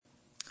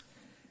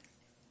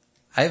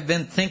I've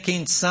been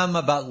thinking some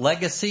about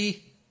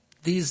legacy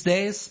these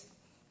days.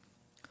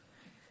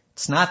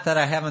 It's not that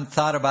I haven't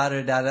thought about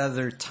it at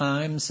other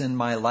times in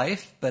my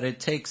life, but it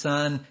takes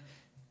on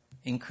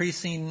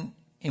increasing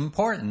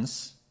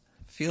importance.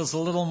 Feels a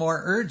little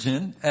more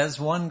urgent as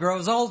one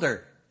grows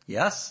older.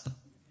 Yes?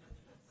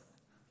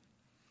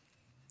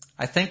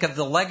 I think of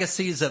the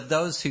legacies of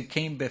those who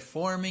came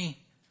before me,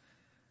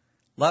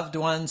 loved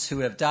ones who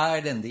have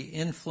died, and the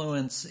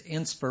influence,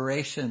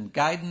 inspiration,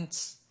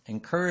 guidance,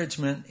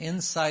 encouragement,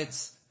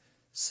 insights,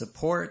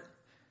 support,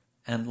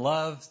 and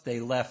love they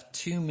left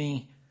to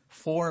me,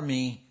 for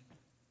me,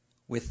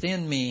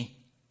 within me,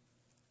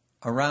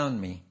 around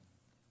me.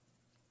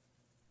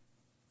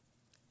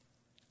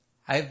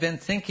 I've been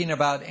thinking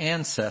about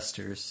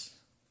ancestors,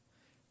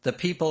 the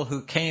people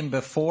who came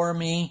before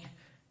me,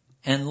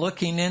 and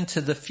looking into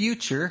the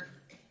future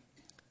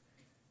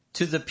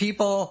to the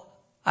people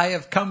I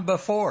have come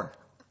before.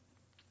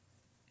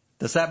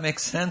 Does that make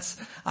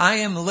sense?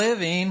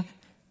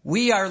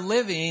 We are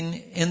living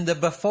in the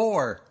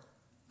before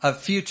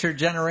of future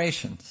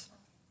generations.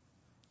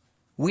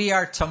 We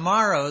are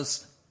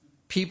tomorrow's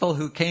people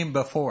who came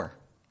before.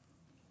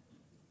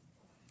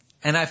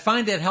 And I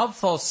find it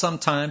helpful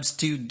sometimes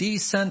to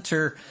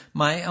decenter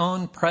my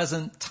own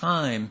present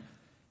time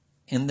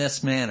in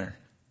this manner,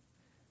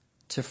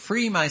 to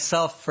free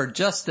myself for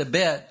just a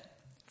bit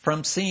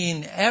from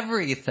seeing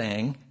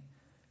everything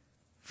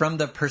from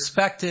the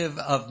perspective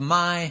of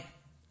my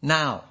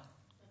now.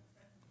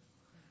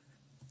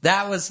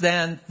 That was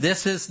then,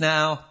 this is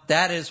now,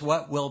 that is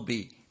what will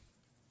be.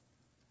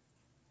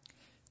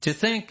 To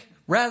think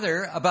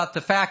rather about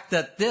the fact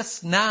that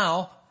this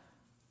now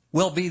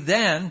will be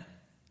then,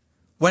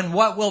 when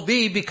what will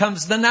be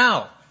becomes the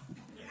now.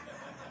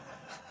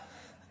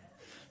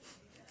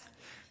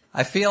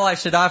 I feel I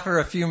should offer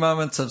a few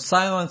moments of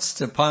silence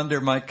to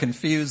ponder my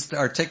confused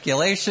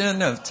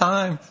articulation of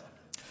time,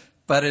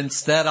 but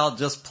instead I'll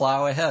just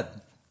plow ahead.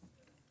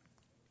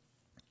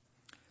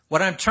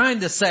 What I'm trying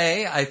to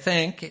say, I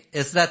think,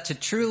 is that to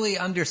truly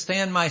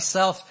understand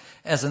myself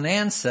as an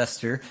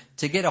ancestor,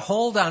 to get a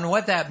hold on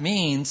what that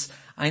means,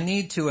 I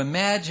need to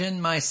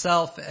imagine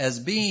myself as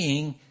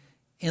being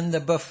in the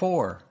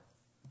before.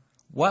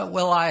 What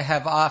will I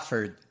have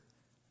offered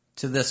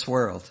to this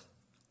world?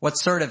 What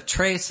sort of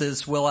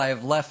traces will I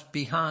have left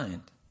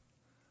behind?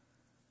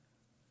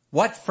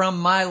 What from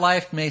my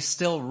life may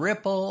still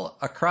ripple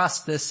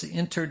across this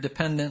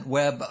interdependent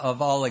web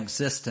of all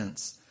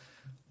existence?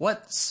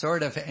 What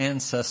sort of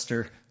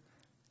ancestor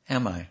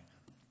am I?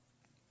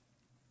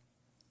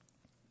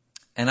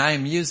 And I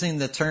am using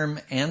the term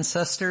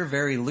ancestor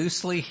very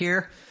loosely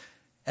here,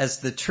 as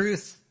the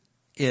truth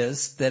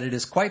is that it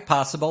is quite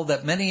possible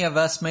that many of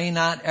us may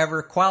not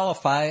ever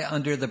qualify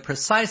under the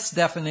precise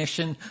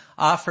definition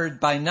offered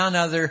by none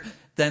other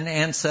than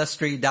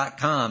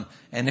Ancestry.com.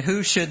 And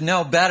who should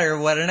know better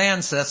what an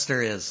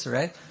ancestor is,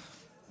 right?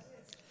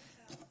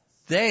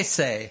 They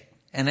say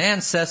an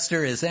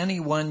ancestor is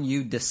anyone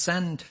you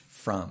descend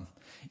from.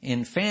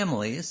 In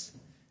families,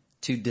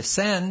 to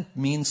descend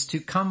means to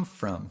come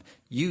from.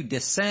 You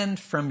descend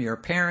from your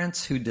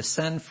parents, who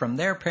descend from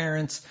their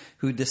parents,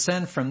 who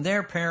descend from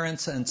their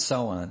parents, and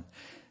so on.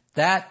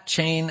 That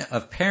chain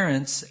of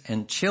parents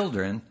and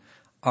children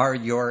are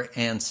your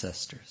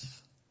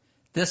ancestors.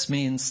 This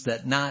means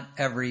that not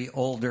every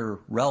older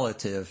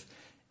relative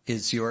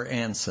is your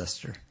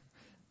ancestor,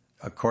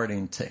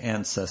 according to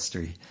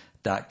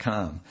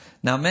Ancestry.com.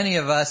 Now, many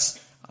of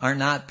us are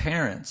not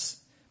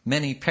parents.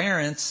 Many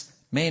parents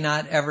may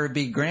not ever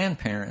be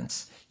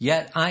grandparents,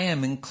 yet I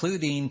am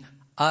including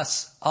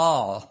us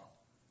all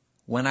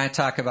when I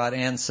talk about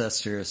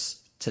ancestors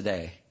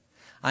today.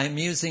 I'm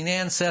using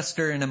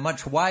ancestor in a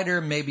much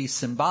wider, maybe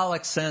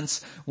symbolic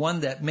sense,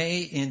 one that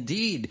may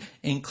indeed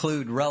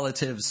include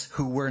relatives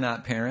who were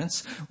not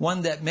parents,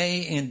 one that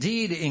may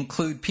indeed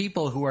include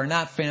people who are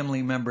not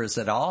family members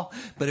at all,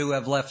 but who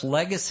have left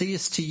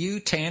legacies to you,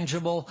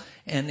 tangible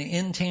and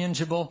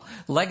intangible,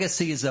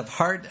 legacies of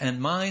heart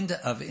and mind,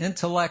 of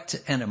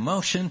intellect and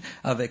emotion,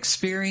 of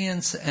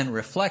experience and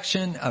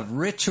reflection, of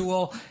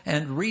ritual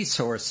and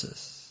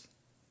resources.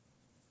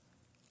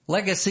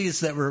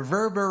 Legacies that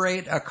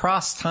reverberate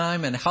across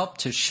time and help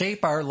to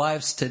shape our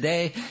lives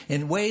today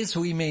in ways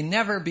we may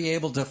never be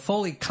able to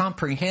fully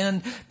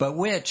comprehend, but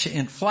which,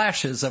 in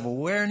flashes of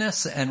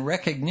awareness and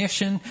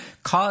recognition,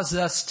 cause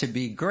us to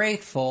be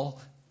grateful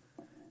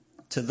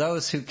to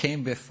those who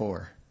came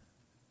before.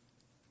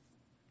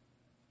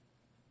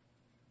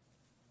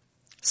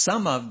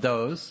 Some of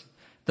those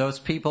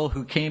people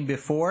who came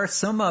before,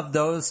 some of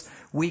those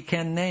we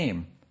can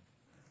name.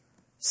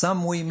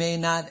 Some we may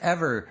not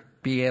ever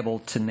be able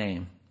to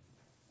name.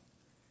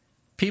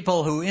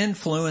 People who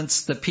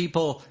influenced the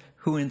people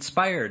who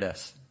inspired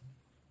us.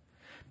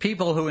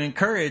 People who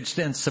encouraged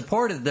and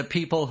supported the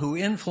people who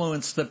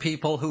influenced the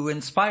people who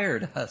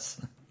inspired us.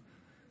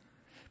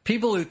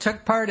 People who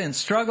took part in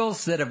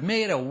struggles that have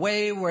made a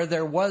way where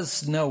there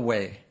was no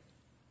way.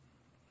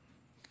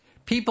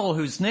 People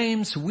whose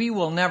names we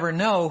will never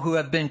know, who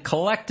have been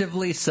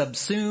collectively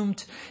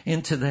subsumed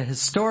into the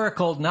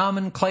historical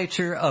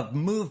nomenclature of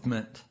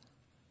movement.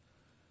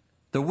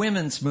 The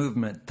women's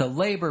movement, the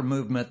labor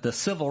movement, the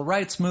civil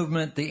rights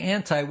movement, the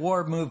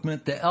anti-war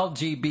movement, the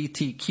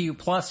LGBTQ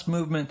plus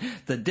movement,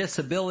 the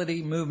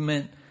disability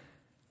movement,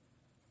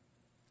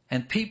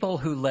 and people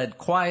who led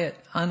quiet,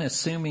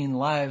 unassuming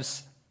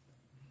lives,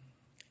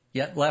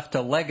 yet left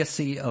a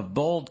legacy of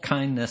bold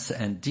kindness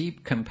and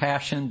deep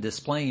compassion,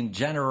 displaying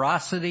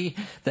generosity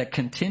that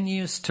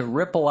continues to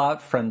ripple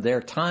out from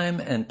their time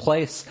and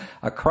place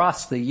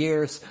across the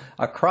years,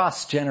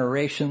 across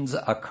generations,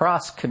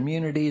 across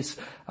communities,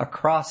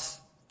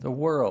 across the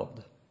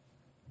world.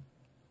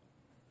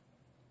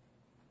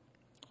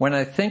 When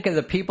I think of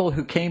the people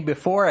who came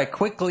before, I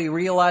quickly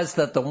realize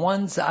that the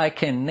ones I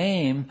can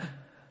name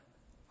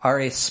are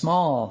a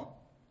small,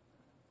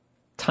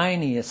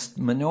 tiniest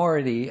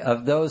minority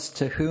of those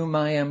to whom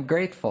I am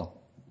grateful.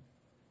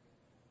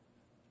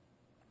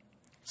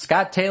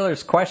 Scott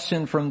Taylor's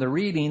question from the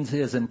readings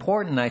is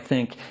important, I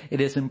think.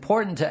 It is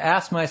important to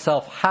ask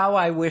myself how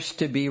I wish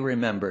to be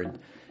remembered.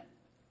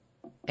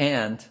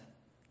 And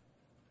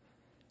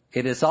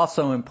it is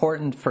also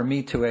important for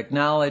me to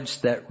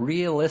acknowledge that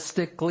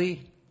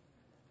realistically,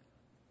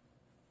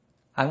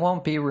 I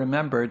won't be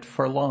remembered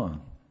for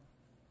long.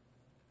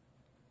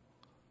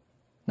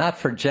 Not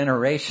for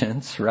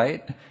generations,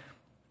 right?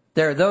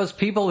 There are those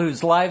people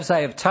whose lives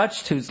I have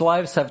touched, whose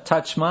lives have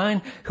touched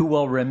mine, who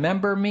will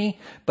remember me.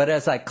 But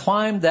as I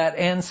climb that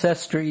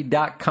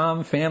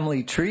Ancestry.com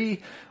family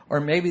tree, or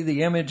maybe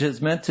the image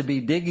is meant to be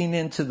digging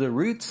into the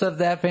roots of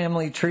that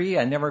family tree.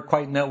 I never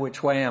quite know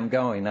which way I'm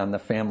going on the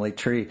family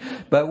tree.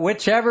 But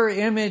whichever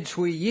image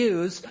we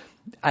use,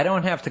 I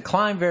don't have to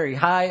climb very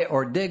high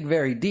or dig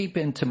very deep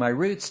into my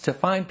roots to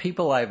find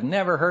people I've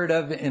never heard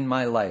of in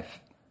my life.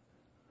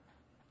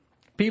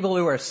 People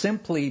who are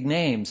simply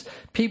names,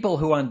 people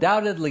who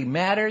undoubtedly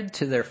mattered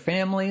to their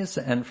families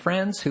and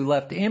friends, who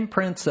left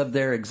imprints of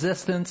their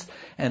existence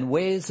and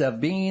ways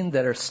of being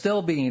that are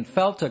still being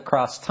felt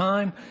across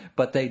time,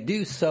 but they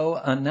do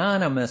so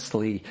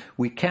anonymously.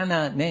 We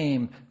cannot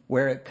name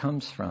where it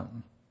comes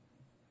from.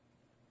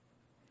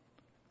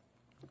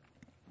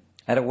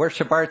 At a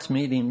worship arts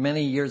meeting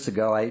many years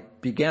ago, I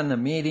began the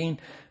meeting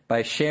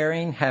by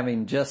sharing,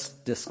 having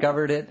just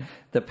discovered it,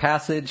 the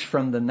passage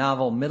from the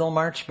novel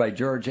Middlemarch by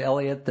George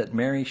Eliot that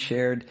Mary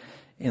shared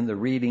in the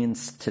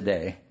readings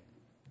today.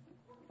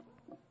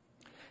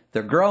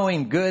 The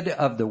growing good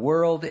of the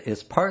world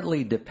is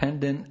partly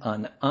dependent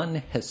on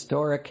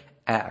unhistoric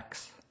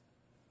acts,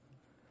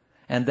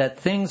 and that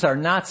things are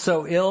not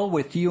so ill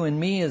with you and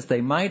me as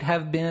they might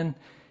have been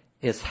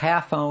is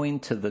half owing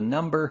to the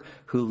number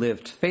who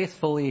lived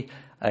faithfully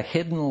a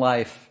hidden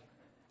life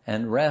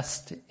and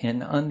rest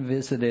in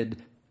unvisited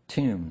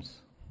tombs.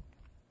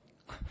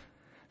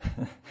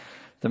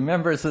 The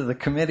members of the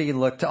committee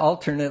looked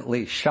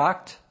alternately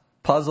shocked,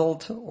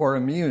 puzzled, or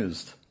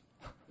amused.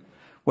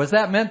 Was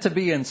that meant to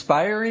be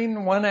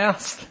inspiring? One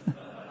asked.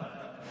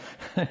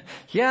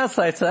 Yes,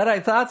 I said, I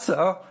thought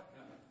so.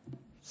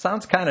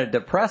 Sounds kind of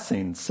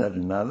depressing, said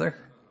another.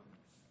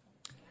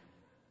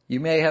 You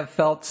may have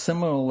felt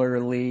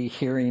similarly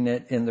hearing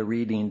it in the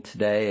reading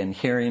today and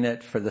hearing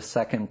it for the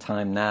second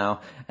time now.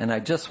 And I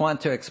just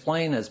want to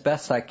explain as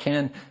best I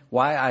can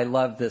why I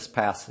love this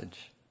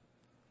passage.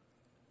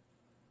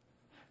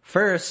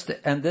 First,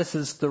 and this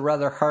is the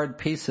rather hard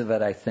piece of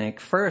it, I think.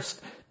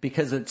 First,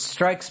 because it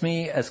strikes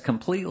me as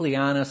completely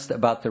honest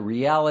about the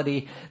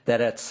reality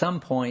that at some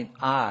point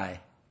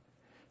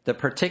the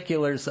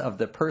particulars of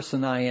the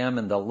person I am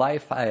and the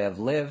life I have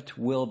lived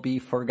will be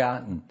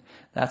forgotten.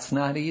 That's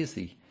not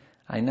easy.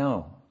 I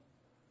know.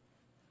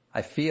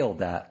 I feel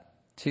that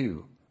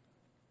too.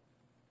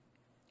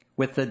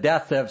 With the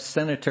death of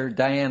Senator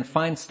Dianne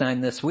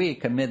Feinstein this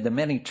week, amid the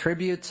many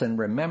tributes and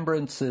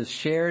remembrances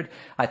shared,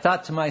 I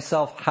thought to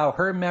myself how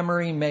her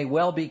memory may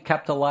well be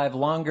kept alive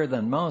longer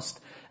than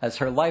most, as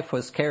her life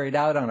was carried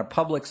out on a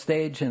public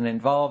stage and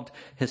involved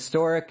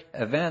historic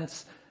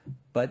events,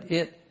 but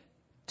it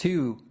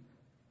too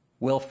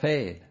will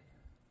fade.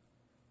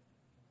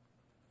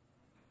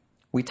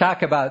 We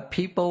talk about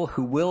people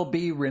who will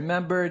be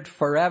remembered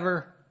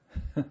forever,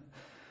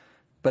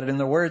 but in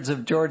the words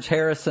of George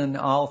Harrison,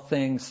 all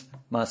things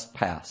must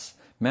pass.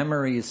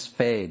 Memories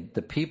fade.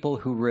 The people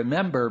who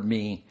remember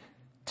me,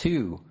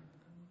 too,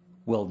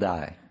 will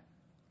die.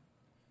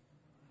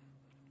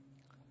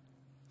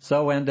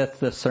 So endeth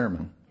the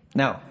sermon.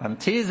 No, I'm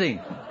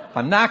teasing.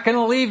 I'm not going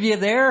to leave you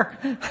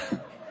there.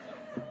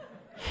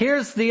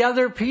 Here's the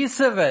other piece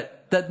of it,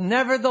 that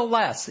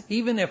nevertheless,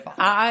 even if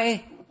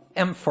I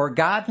am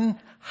forgotten,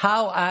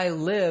 how I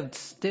lived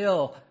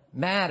still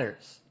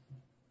matters.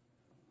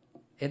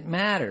 It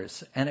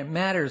matters, and it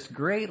matters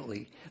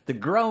greatly. The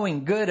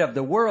growing good of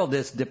the world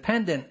is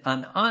dependent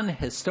on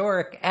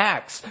unhistoric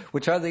acts,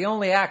 which are the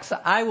only acts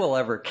I will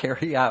ever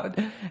carry out.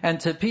 And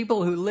to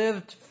people who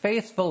lived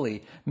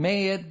faithfully,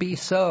 may it be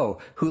so,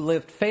 who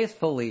lived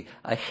faithfully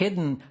a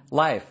hidden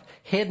life,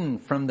 hidden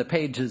from the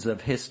pages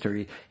of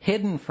history,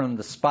 hidden from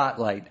the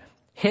spotlight,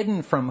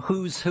 hidden from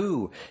who's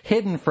who,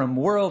 hidden from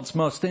world's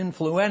most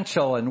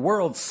influential and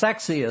world's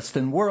sexiest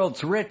and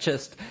world's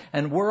richest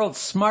and world's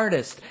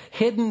smartest,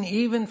 hidden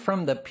even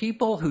from the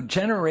people who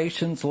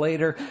generations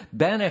later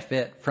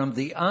benefit from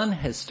the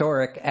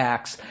unhistoric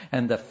acts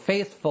and the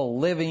faithful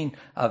living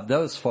of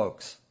those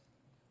folks.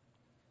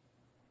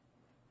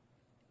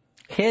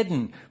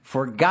 Hidden,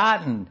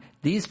 forgotten,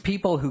 these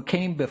people who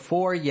came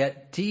before,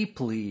 yet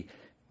deeply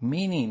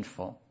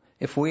meaningful.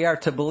 If we are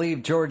to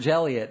believe George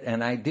Eliot,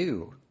 and I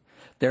do,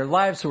 their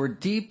lives were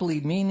deeply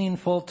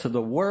meaningful to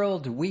the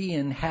world we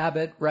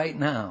inhabit right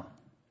now.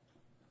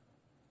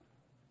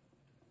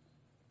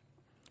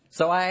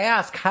 So I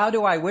ask, how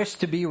do I wish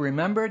to be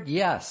remembered?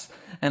 Yes.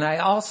 And I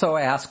also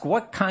ask,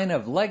 what kind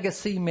of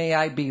legacy may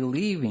I be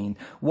leaving?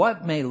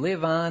 What may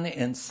live on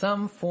in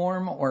some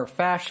form or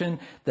fashion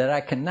that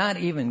I cannot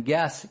even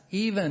guess,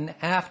 even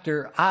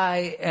after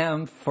I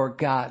am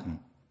forgotten?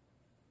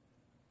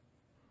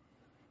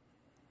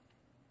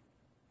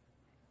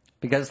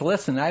 Because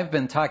listen, I've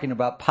been talking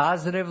about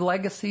positive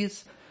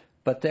legacies,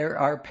 but there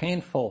are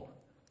painful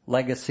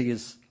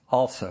legacies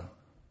also.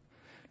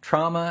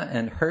 Trauma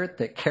and hurt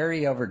that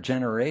carry over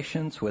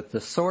generations with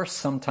the source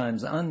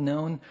sometimes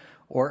unknown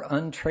or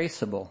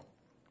untraceable.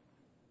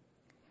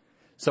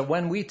 So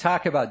when we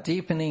talk about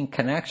deepening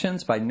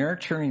connections by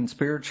nurturing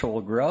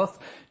spiritual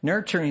growth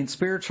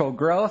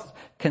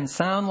can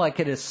sound like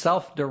it is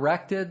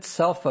self-directed,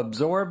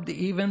 self-absorbed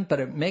even,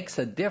 but it makes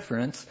a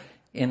difference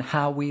in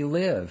how we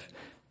live.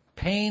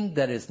 Pain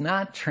that is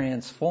not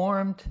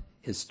transformed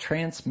is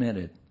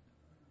transmitted,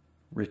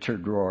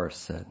 Richard Rohr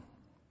said.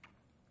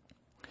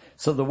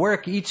 So the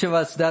work each of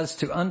us does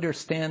to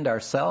understand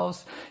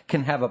ourselves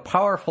can have a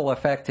powerful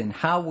effect in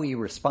how we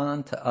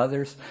respond to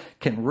others,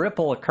 can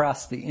ripple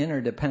across the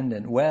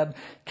interdependent web,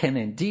 can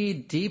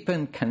indeed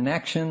deepen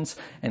connections,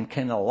 and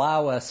can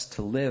allow us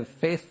to live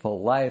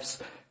faithful lives,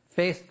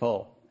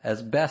 faithful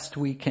as best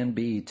we can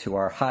be to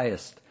our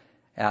highest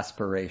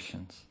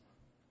aspirations.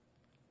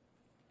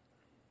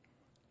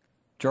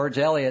 George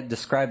Eliot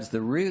describes the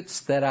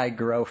roots that I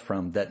grow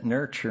from, that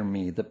nurture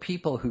me, the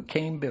people who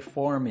came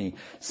before me,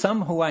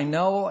 some who I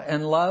know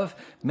and love,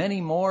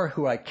 many more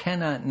who I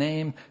cannot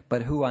name,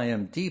 but who I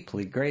am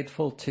deeply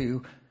grateful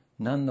to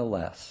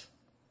nonetheless.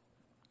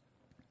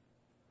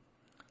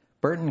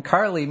 Burton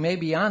Carley may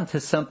be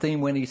onto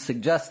something when he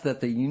suggests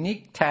that the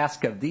unique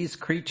task of these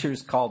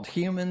creatures called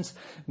humans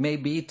may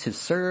be to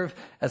serve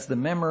as the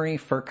memory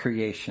for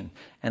creation.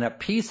 And a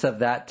piece of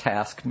that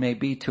task may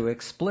be to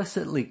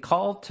explicitly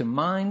call to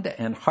mind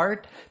and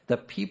heart the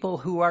people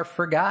who are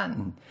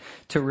forgotten,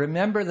 to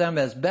remember them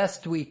as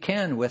best we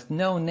can with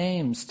no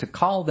names to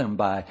call them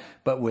by,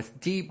 but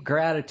with deep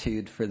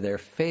gratitude for their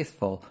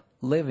faithful,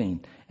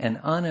 living, and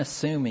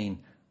unassuming,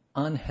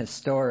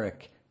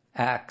 unhistoric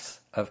acts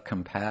of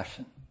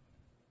compassion.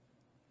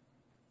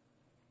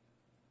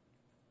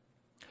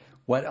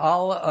 What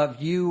all of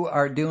you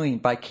are doing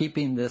by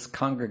keeping this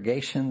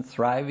congregation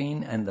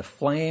thriving and the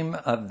flame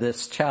of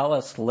this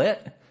chalice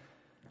lit,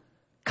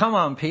 come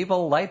on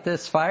people, light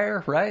this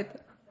fire, right?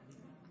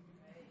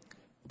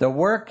 The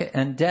work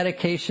and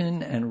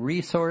dedication and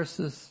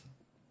resources,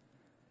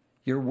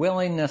 your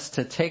willingness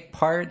to take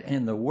part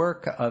in the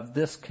work of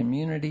this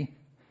community,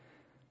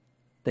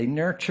 they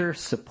nurture,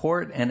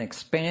 support, and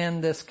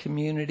expand this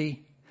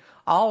community.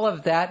 All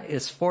of that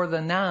is for the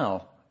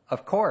now,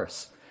 of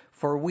course,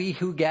 for we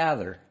who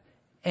gather.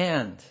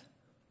 And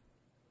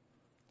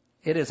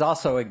it is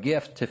also a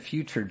gift to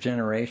future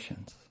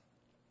generations.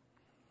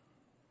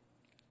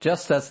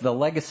 Just as the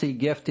legacy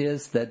gift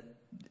is that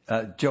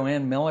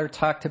Joanne Miller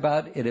talked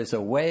about, it is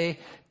a way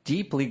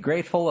deeply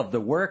grateful of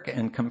the work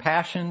and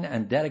compassion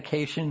and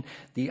dedication,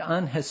 the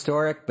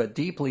unhistoric but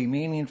deeply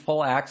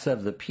meaningful acts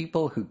of the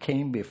people who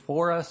came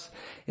before us.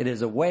 It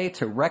is a way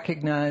to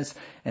recognize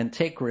and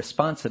take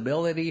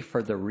responsibility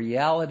for the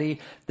reality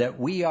that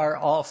we are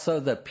also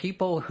the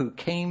people who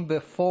came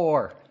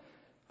before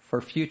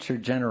for future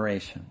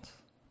generations.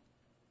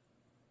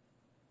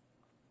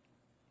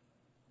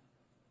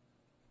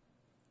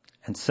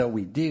 And so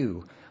we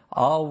do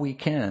all we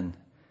can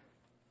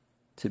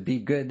to be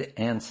good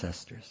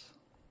ancestors.